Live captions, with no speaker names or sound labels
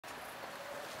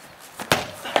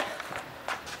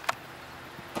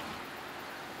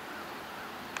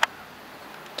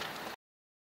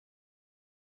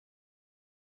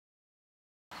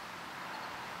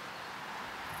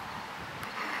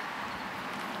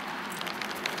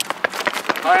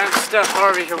Hi, I'm Steven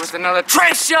Harvey here with another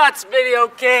Trickshots video,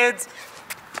 kids!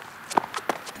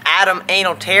 Adam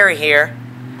Analtieri here,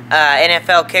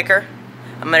 NFL kicker.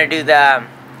 I'm gonna do the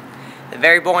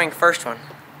very boring first one.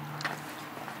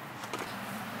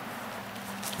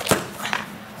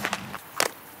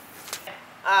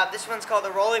 This one's called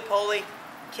the roly-poly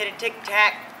kitty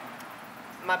tic-tac.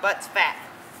 My butt's fat.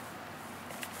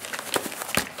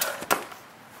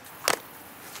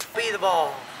 Be the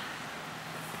ball.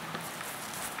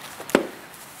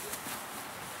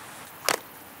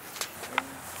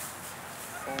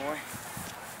 Four. 1,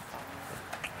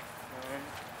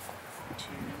 2.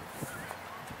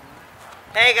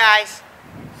 Hey guys.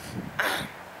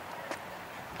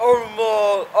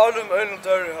 Adam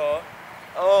Analtieri here.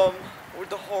 With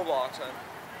the whole boxing.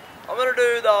 I'm gonna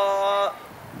do the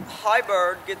high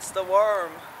bird gets the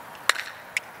worm.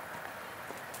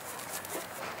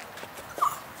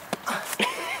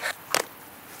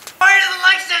 Fire to the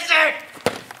leg scissor!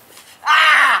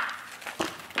 Ah!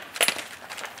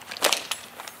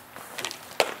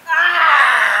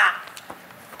 Ah!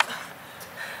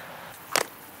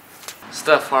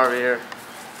 Steven Harvey here,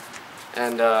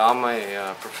 and I'm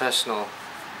a professional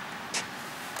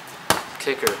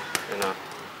kicker, you know.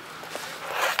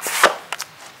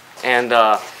 And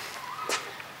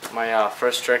my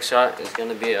first trick shot is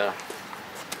gonna be a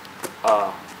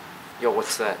yo,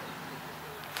 what's that?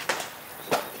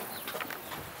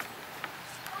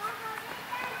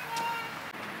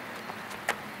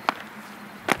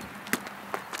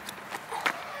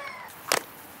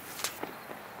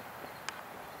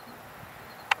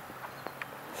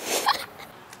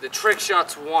 The trick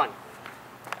shot's won.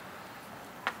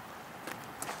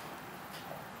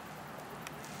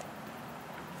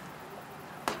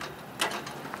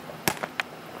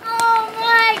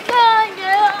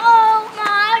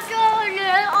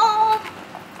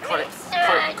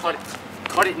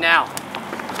 Cut it now.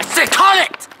 I said cut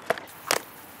it!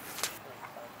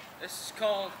 This is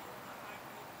called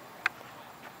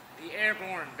the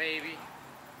airborne, baby.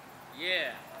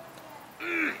 Yeah.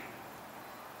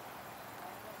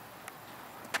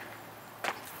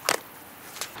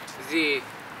 The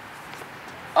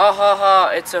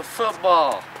it's a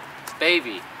football,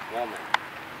 baby, woman.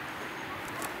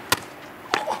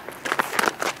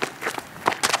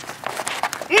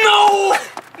 No!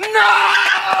 No!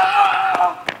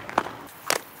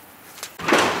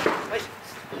 Wait,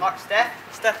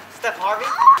 Steph Harvey?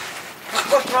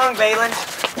 What's wrong, Balin?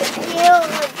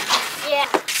 Yeah.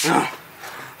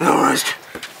 No worries.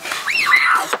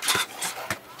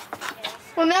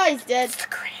 Well, now he's dead.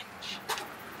 Cringe.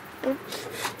 Oops.